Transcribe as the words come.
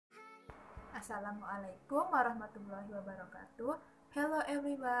Assalamu'alaikum warahmatullahi wabarakatuh. Hello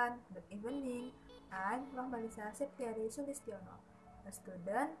everyone, good evening. I'm Rohmalisa Septiari Sulistiyono, a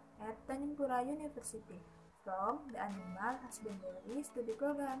student at Tanjungpura University from the Animal Husbandry study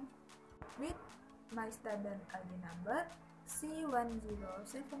program with my student ID number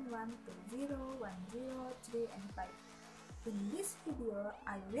C1071201003 and 5. In this video,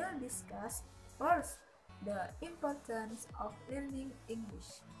 I will discuss first, the importance of learning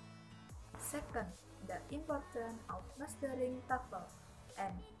English. Second, the importance of mastering TOEFL.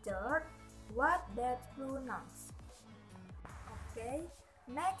 And third, what that pronouns. Okay,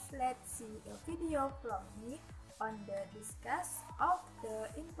 next let's see a video from me on the discuss of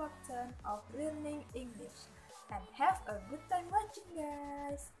the importance of learning English. And have a good time watching,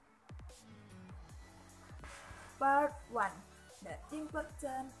 guys. Part 1, the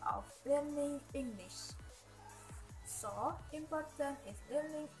importance of learning English. So, important is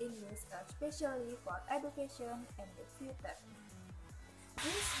learning English, especially for education and the future.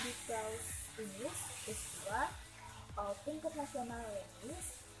 This because English is one of international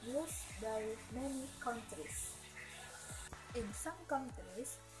languages used by many countries. In some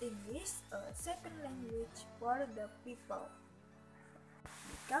countries, English is a second language for the people.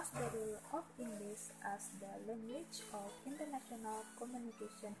 Because the role of English as the language of international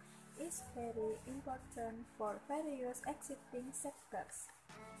communication is very important for various existing sectors.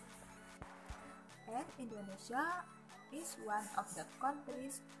 And Indonesia is one of the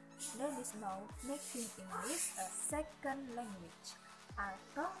countries that is now making English a second language,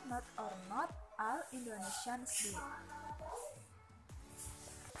 although not all Indonesians do.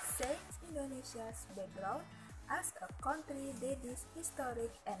 Since Indonesia's background as a country that is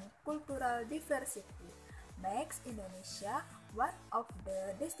historic and cultural diversity makes Indonesia one of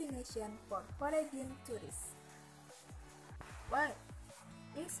the destinations for foreign tourists. Why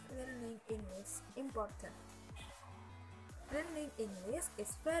is learning English important? Learning English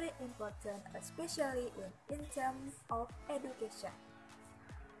is very important, especially in terms of education.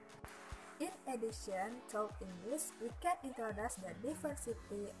 In addition to English, we can introduce the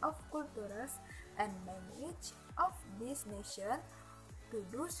diversity of cultures and language of this nation to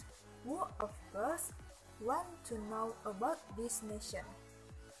those who, of course, want to know about this nation.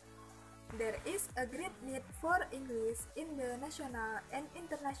 There is a great need for English in the national and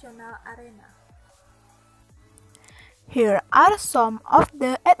international arena. Here are some of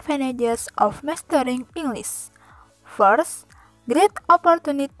the advantages of mastering English. First, great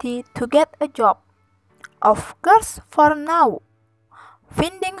opportunity to get a job. Of course, for now,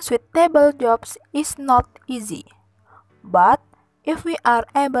 finding suitable jobs is not easy, but if we are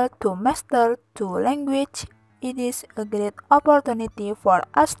able to master two languages, it is a great opportunity for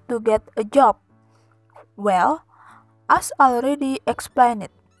us to get a job. Well, as already explained,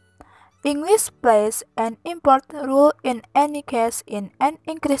 English plays an important role in any case in an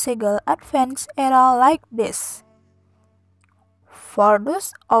increasingly advanced era like this. For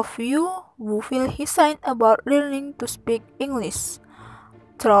those of you who feel hesitant about learning to speak English,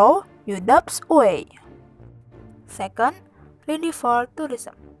 throw your doubts away. Second, ready for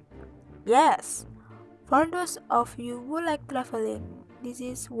tourism. Yes, for those of you who like traveling, this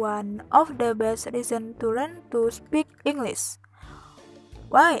is one of the best reasons to learn to speak English.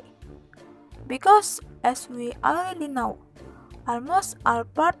 Why? Because as we already know, almost all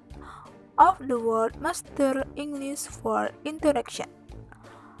parts of the world master English for interaction.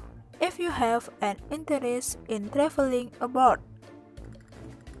 If you have an interest in traveling abroad,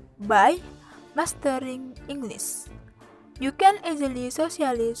 by mastering English, you can easily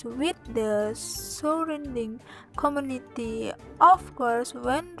socialize with the surrounding community, of course,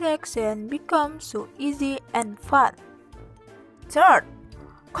 when the accent becomes so easy and fun. Third,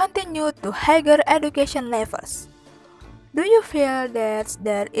 continue to higher education levels. Do you feel that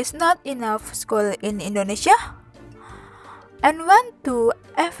there is not enough school in Indonesia? And want to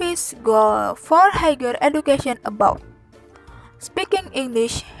effice go for higher education abroad? Speaking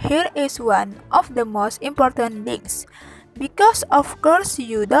English here is one of the most important things, because of course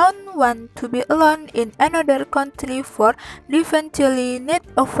you don't want to be alone in another country for eventually need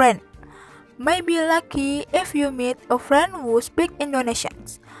a friend. Maybe lucky if you meet a friend who speaks Indonesian,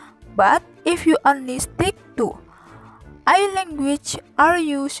 but if you only stick to a language, are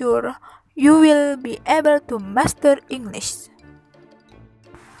you sure you will be able to master English?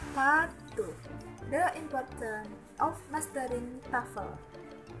 Part 2, the importance of mastering TOEFL.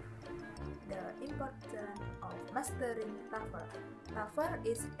 The importance of mastering TOEFL. TOEFL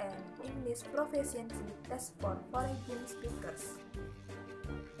is an English proficiency test for foreign speakers.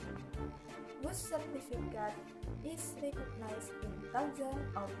 whose certificate is recognized in thousands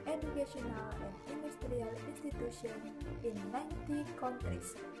of educational and industrial institutions in 90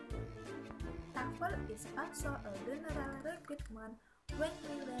 countries. TOEFL is also a general requirement when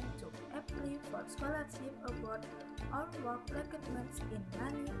we want to apply for scholarship abroad or work recruitments in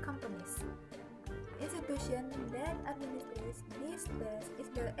many companies. The institution that administers this test is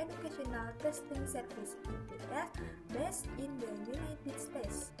the Educational Testing Service (ETS) based in the United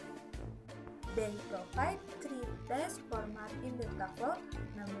States. They provide 3 test formats in the TOEFL,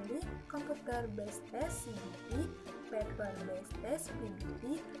 namely computer-based test (CBT), paper-based test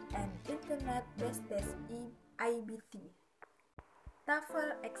 (PBT), and internet-based test (IBT).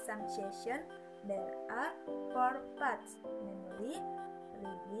 TOEFL exam session, there are 4 parts, namely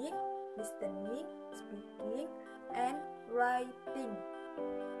reading, listening, speaking, and writing.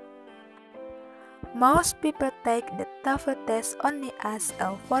 Most people take the TOEFL test only as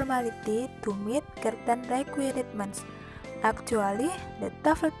a formality to meet certain requirements. Actually, the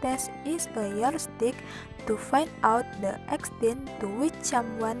TOEFL test is a yardstick to find out the extent to which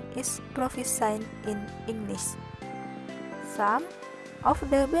someone is proficient in English. Some of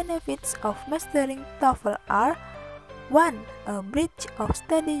the benefits of mastering TOEFL are: 1. A bridge of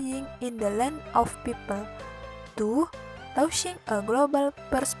studying in the land of people. 2. Touching a global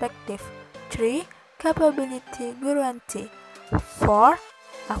perspective. 3. Capability guarantee. 4.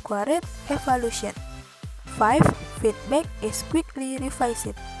 Accurate evaluation. 5. Feedback is quickly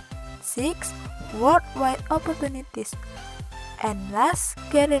revised. 6. Worldwide opportunities. And last,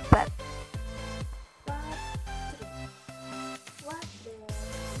 career path.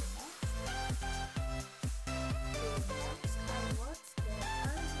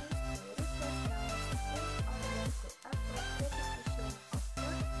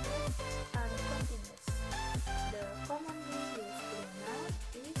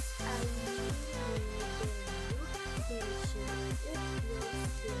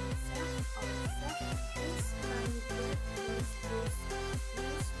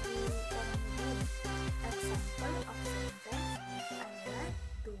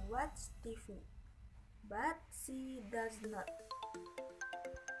 TV, but she does not.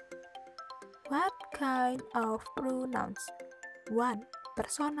 What kind of pronouns? 1.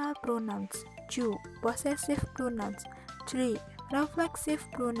 Personal pronouns. 2. Possessive pronouns. 3. Reflexive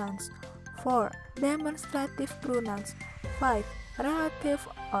pronouns. 4. Demonstrative pronouns. 5. Relative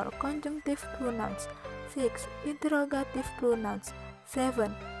or conjunctive pronouns. 6. Interrogative pronouns. 7.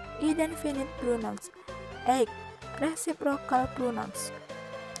 Indefinite pronouns. 8. Reciprocal pronouns.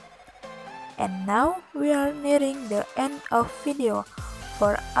 And now we are nearing the end of video.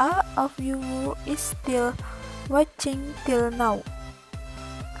 For all of you who is still watching till now,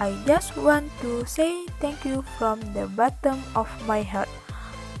 I just want to say thank you from the bottom of my heart.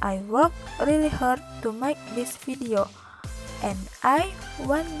 I worked really hard to make this video, and I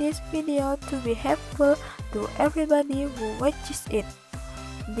want this video to be helpful to everybody who watches it.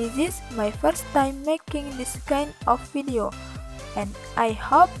 This is my first time making this kind of video, and I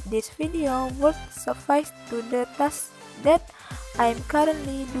hope this video would suffice to the task that I'm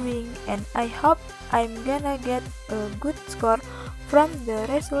currently doing, and I hope I'm gonna get a good score from the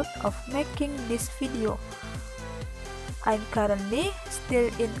result of making this video. I'm currently still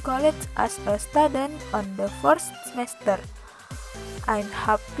in college as a student on the first semester. I'm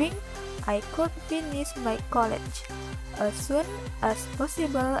hoping I could finish my college as soon as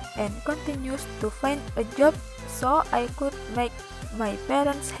possible and continues to find a job so I could make my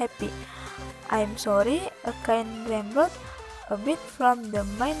parents happy. I'm sorry I kind rambled a bit from the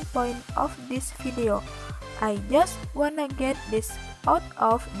main point of this video. I just wanna get this out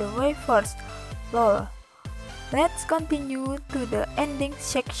of the way first. Lol. Let's continue to the ending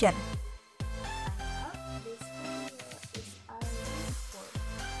section.